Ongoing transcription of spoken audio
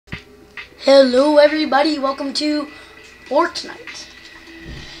Hello everybody, welcome to Fortnite.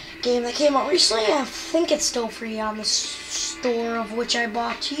 Game that came out recently. I think it's still free on the store of which I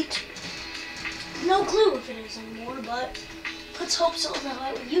bought cheat. No clue if it is anymore, but let's hope so.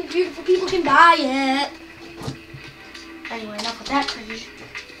 That you beautiful people can buy it. Anyway, enough with that cringe.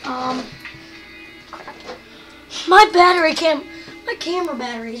 Crap. My camera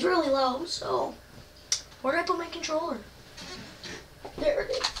battery is really low, so where did I put my controller? There it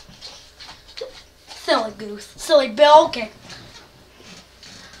is. Silly goose. Silly Bill. Okay.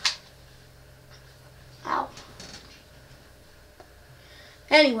 Ow.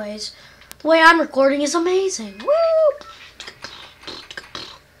 Anyways, the way I'm recording is amazing. Woo!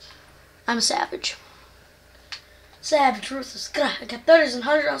 I'm a savage. Savage, ruthless. I got 30s and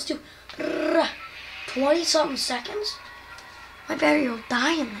 100 rounds too. 20-something seconds. My battery will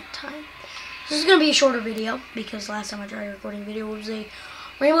die in that time. This is going to be a shorter video because last time I tried recording a video was a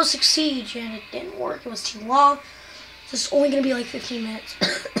Rainbow Six Siege and it didn't work. It was too long. So it's only going to be like 15 minutes.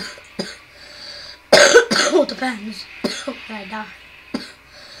 Well, it depends when I die.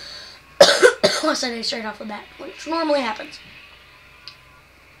 Unless I die straight off the bat, which normally happens.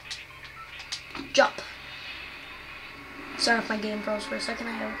 Jump. Start off my game pros for a second.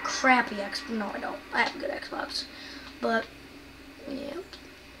 I have a crappy Xbox. No, I don't. I have a good Xbox. But, yeah.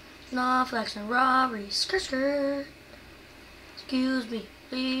 No flexing, robbery, skirt. Excuse me,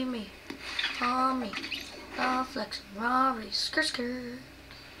 leave me, on me. No flexing, robbery, skirt.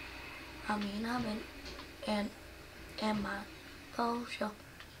 I mean, I've been in my whole show.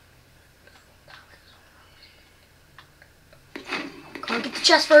 Come on, get the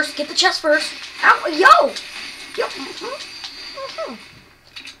chest first. Get the chest first. Ow, yo! Yo.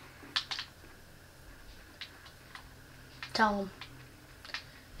 Tell him.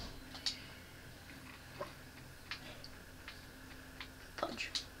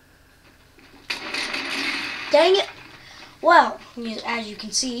 Dang it. Well, as you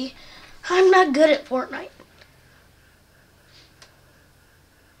can see, I'm not good at Fortnite.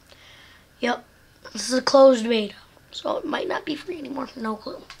 Yep, this is a closed beta, so it might not be free anymore. No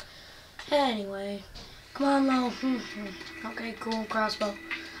clue. Anyway, come on, though. Okay, cool, crossbow.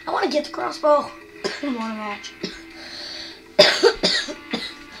 I want to get the crossbow. I want a match.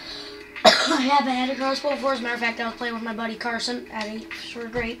 I haven't had a crossbow before. As a matter of fact, I was playing with my buddy Carson at 8 for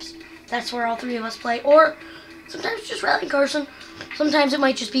Grapes. That's where all three of us play. Or sometimes just Riley and Carson. Sometimes it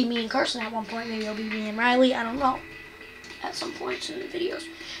might just be me and Carson at one point. Maybe it'll be me and Riley. I don't know. At some points in the videos.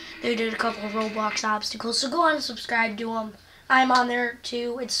 They did a couple of Roblox obstacles. So go on and subscribe to them. I'm on there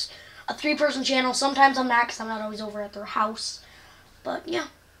too. It's a 3-person channel. Sometimes I'm not because I'm not always over at their house. But yeah.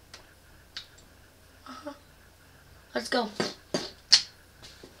 Let's go.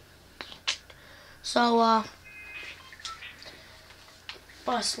 So,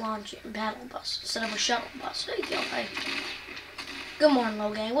 bus launch battle bus instead of a shuttle bus. There you go. Hey. Good morning,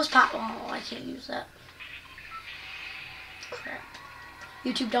 low gang. What's pop? Oh, I can't use that. Crap.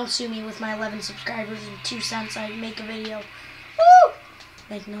 YouTube, don't sue me with my 11 subscribers and 2 cents. I make a video. Woo!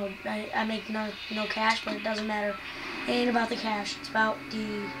 I make no cash, but it doesn't matter. It ain't about the cash. It's about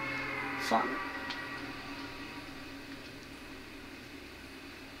the fun.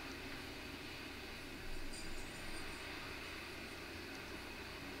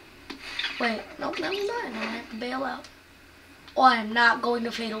 Wait, nope, never mind. I have to bail out. Oh, I am not going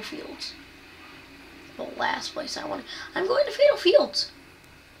to Fatal Fields. The last place I want to. I'm going to Fatal Fields.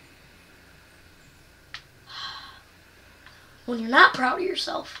 When you're not proud of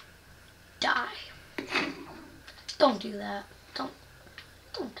yourself, die. Don't do that. Don't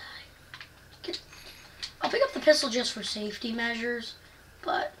die. I'll pick up the pistol just for safety measures,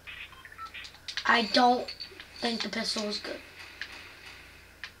 but I don't think the pistol is good.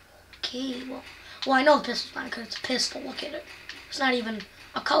 Okay, well, I know the pistol's fine because it's a pistol. Look at it. It's not even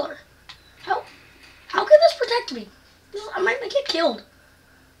a color. How can this protect me? I might get killed.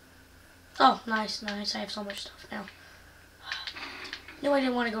 Oh, nice. I have so much stuff now. No, I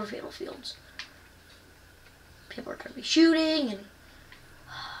didn't want to go to Fatal Fields. People are going to be shooting and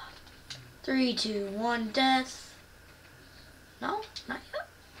 3, 2, 1, death. No, not yet.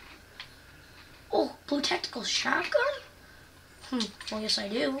 Oh, blue tactical shotgun? Well, yes, I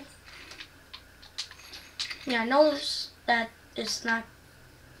do. Yeah, I noticed that it's not.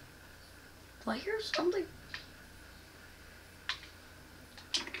 Do I hear something?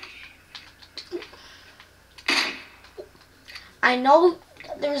 I know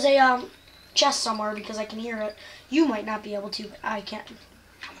there's a chest somewhere because I can hear it. You might not be able to, but I can.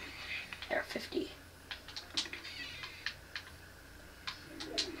 There, 50.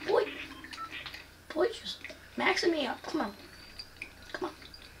 Boy, just maxing me up. Come on.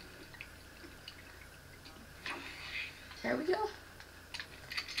 There we go.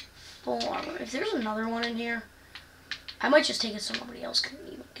 Full armor. If there's another one in here, I might just take it so nobody else can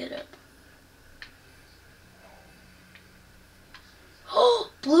even get it.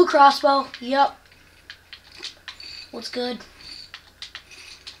 Oh, blue crossbow. Yep. What's good?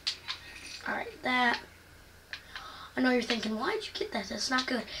 Alright, that. I know you're thinking, why'd you get that? That's not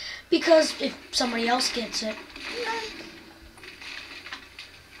good. Because if somebody else gets it,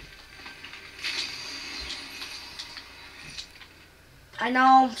 I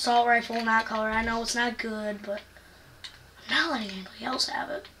know, assault rifle, not color. I know it's not good, but I'm not letting anybody else have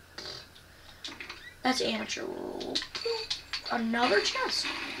it. That's amateur rule. Another chest.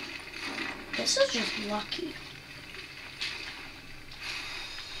 This is just lucky.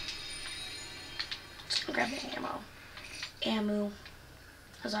 Just gonna grab the ammo. Ammo,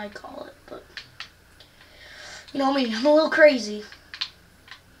 as I call it, but you know me, I'm a little crazy.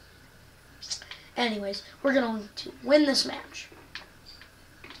 Anyways, we're going to win this match.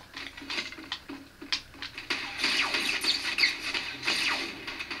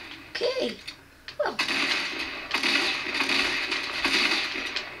 Okay, well.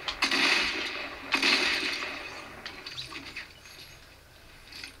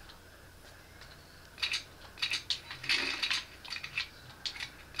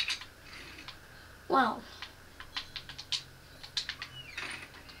 Well.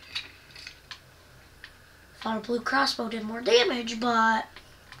 Thought a blue crossbow did more damage, but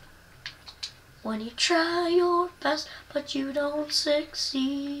when you try your best, but you don't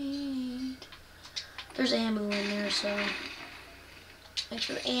succeed. There's ammo in there, so thanks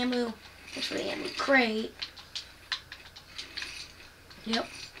for the ammo. Thanks for the ammo crate. Yep.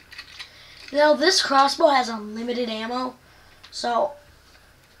 Now this crossbow has unlimited ammo, so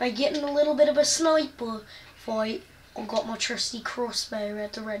by getting a little bit of a sniper fight, I'll got my trusty crossbow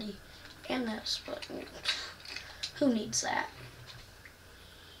at the ready. And this, but who needs that?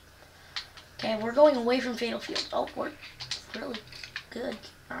 Okay, we're going away from Fatal Field. Oh, we're really good.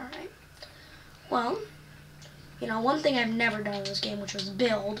 Alright. Well, you know, one thing I've never done in this game, which was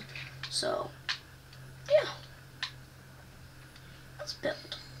build. So, yeah. Let's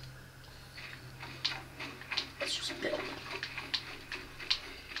build. Let's just build.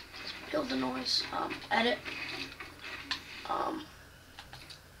 Let's build the noise. Edit.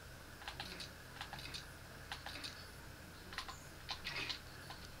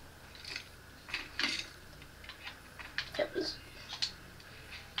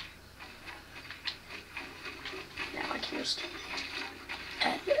 Now I can just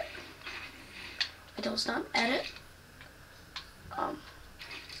edit. Wait, it's not edit.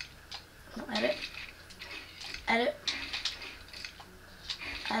 No, edit. Edit.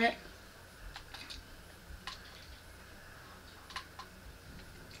 Edit.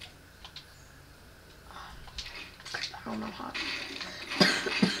 I don't know how.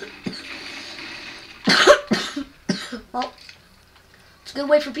 Well, it's a good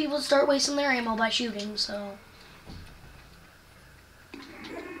way for people to start wasting their ammo by shooting, so.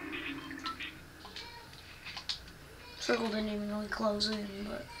 Circle didn't even really close in,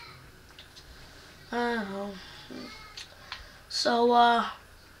 but I don't know. So,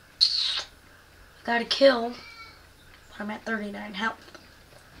 got a kill, but I'm at 39 health.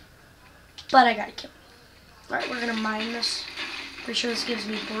 But I got a kill. Alright, we're gonna mine this. Pretty sure this gives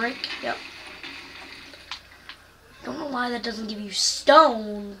me brick. Yep. Don't know why that doesn't give you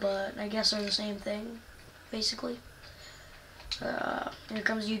stone, but I guess they're the same thing, basically. Here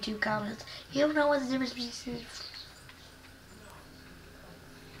comes YouTube comments. You don't know what the difference between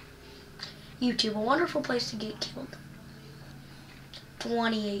YouTube, a wonderful place to get killed.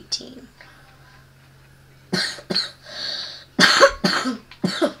 2018.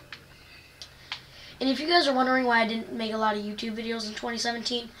 And if you guys are wondering why I didn't make a lot of YouTube videos in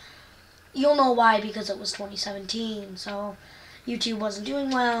 2017, you'll know why, because it was 2017. So YouTube wasn't doing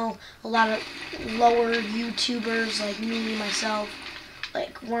well. A lot of lower YouTubers like me, myself,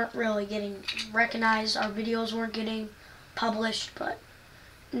 like weren't really getting recognized. Our videos weren't getting published, but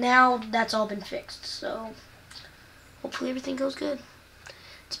now that's all been fixed. So hopefully everything goes good.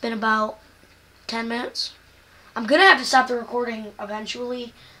 It's been about 10 minutes. I'm gonna have to stop the recording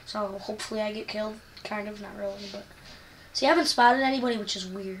eventually, so hopefully I get killed. Kind of, not really, but see, I haven't spotted anybody, which is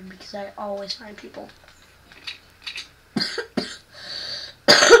weird because I always find people.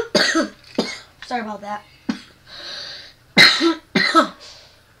 Sorry about that.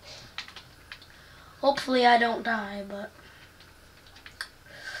 Hopefully I don't die, but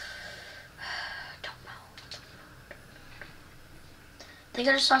don't know. I think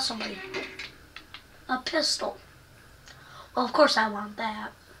I just saw somebody. A pistol. Well, of course I want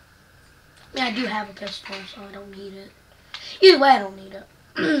that. I mean, I do have a pistol, so I don't need it. Either way, I don't need it.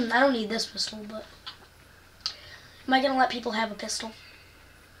 I don't need this pistol, but am I gonna let people have a pistol?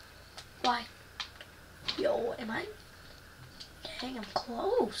 Why? Yo, am I? Dang, I'm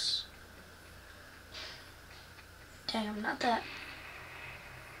close. Dang, I'm not that.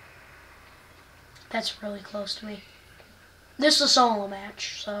 That's really close to me. This is a solo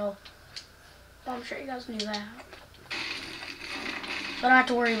match, so I'm sure you guys knew that. So I don't have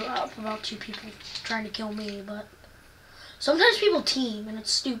to worry about two people trying to kill me, but sometimes people team, and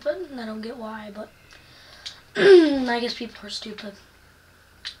it's stupid, and I don't get why, but I guess people are stupid.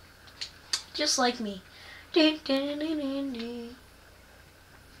 Just like me.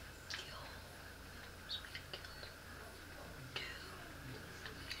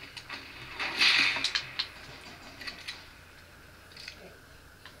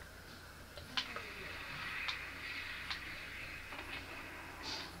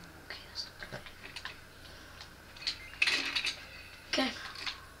 Okay,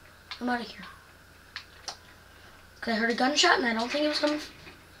 I'm out of here. Cause I heard a gunshot and I don't think it was coming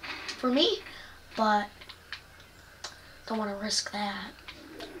for me, but don't want to risk that.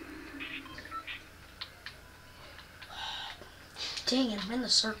 Dang it, I'm in the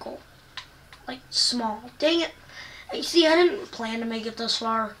circle. Like, small. Dang it. You see, I didn't plan to make it this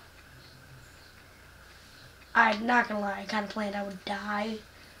far. I'm not gonna lie, I kind of planned I would die.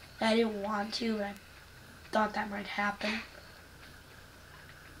 I didn't want to, but I thought that might happen.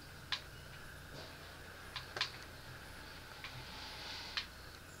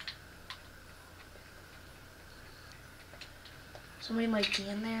 Somebody might be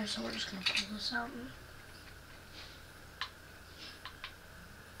in there, so we're just gonna pull this out.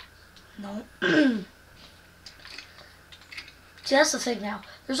 No. See, that's the thing now.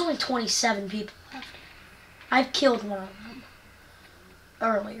 There's only 27 people left. I've killed one of them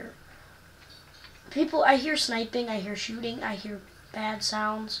earlier. People, I hear sniping, I hear shooting, I hear bad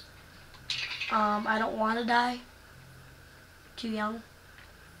sounds. I don't want to die. Too young.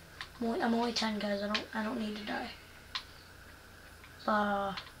 I'm only 10, guys. I don't need to die.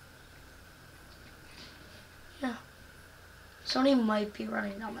 Yeah. Somebody might be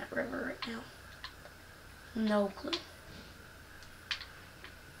running down that river right now. No clue.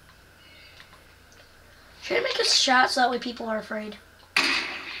 Should I make a shot so that way people are afraid?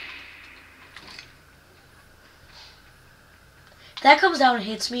 If that comes down and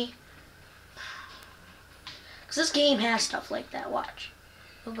hits me, because this game has stuff like that, watch.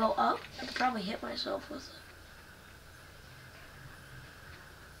 It'll go up, I could probably hit myself with it.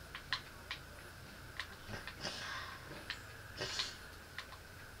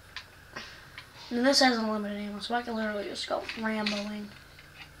 And this has unlimited ammo, so I can literally just go Ramboing.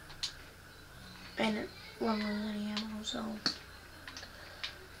 And it won't lose any ammo, so.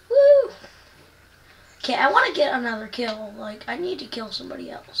 Woo! Okay, I want to get another kill. Like, I need to kill somebody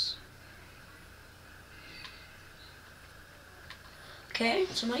else. Okay,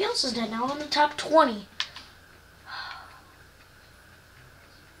 somebody else is dead now. I'm in the top 20.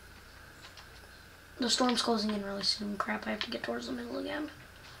 The storm's closing in really soon. Crap, I have to get towards the middle again.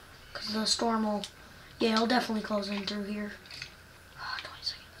 Because the storm will, yeah, it'll definitely close in through here. 20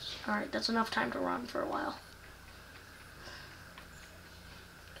 seconds. Alright, that's enough time to run for a while.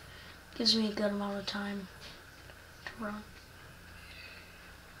 Gives me a good amount of time to run.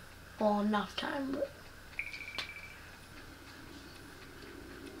 Well, enough time, but.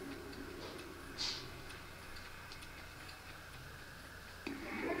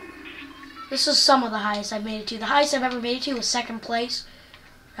 This is some of the highest I've made it to. The highest I've ever made it to was 2nd place.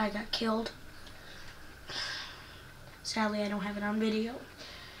 I got killed. Sadly, I don't have it on video.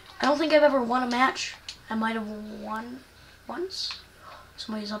 I don't think I've ever won a match. I might have won once.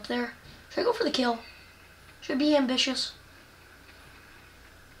 Somebody's up there. Should I go for the kill? Should I be ambitious?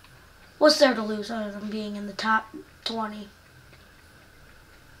 What's there to lose other than being in the top 20?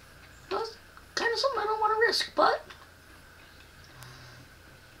 Well, it's kind of something I don't want to risk, but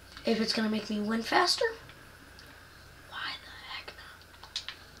if it's going to make me win faster, why the heck not?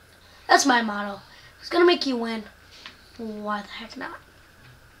 That's my motto. If it's going to make you win, why the heck not?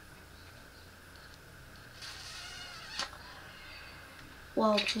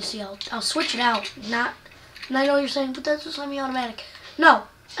 Well, you see, I'll switch it out. Not, and I know you're saying, but that's just semi-automatic. No,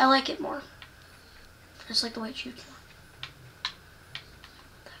 I like it more. I just like the way it shoots more.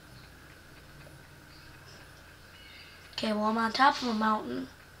 Okay, well, I'm on top of a mountain.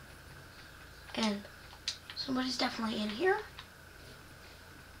 And somebody's definitely in here.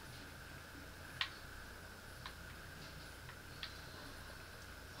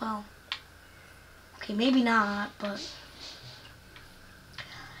 Well, okay, maybe not, but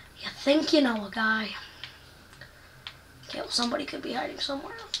you think you know a guy. Okay, okay, well, somebody could be hiding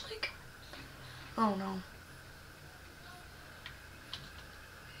somewhere. Like, oh no.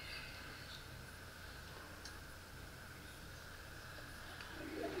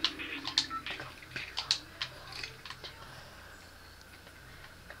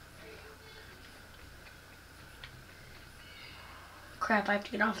 Crap, I have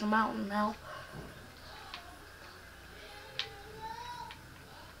to get off the mountain now.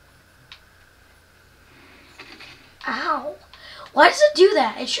 Ow. Why does it do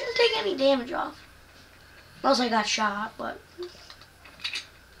that? It shouldn't take any damage off. Unless I got shot, but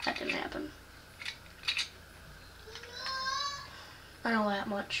that didn't happen. I know that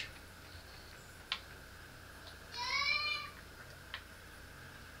much.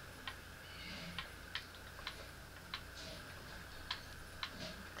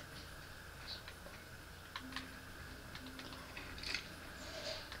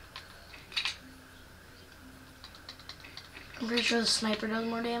 I'm pretty sure the sniper does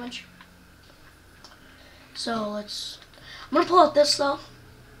more damage. So I'm gonna pull out this though,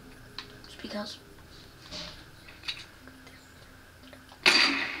 just because.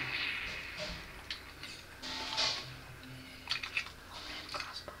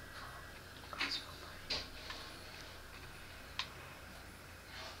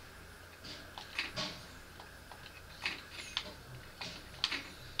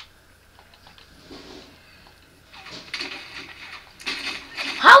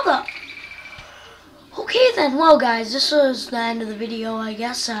 How the? Okay then, well guys, this was the end of the video. I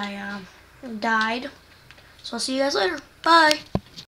guess I died. So I'll see you guys later. Bye.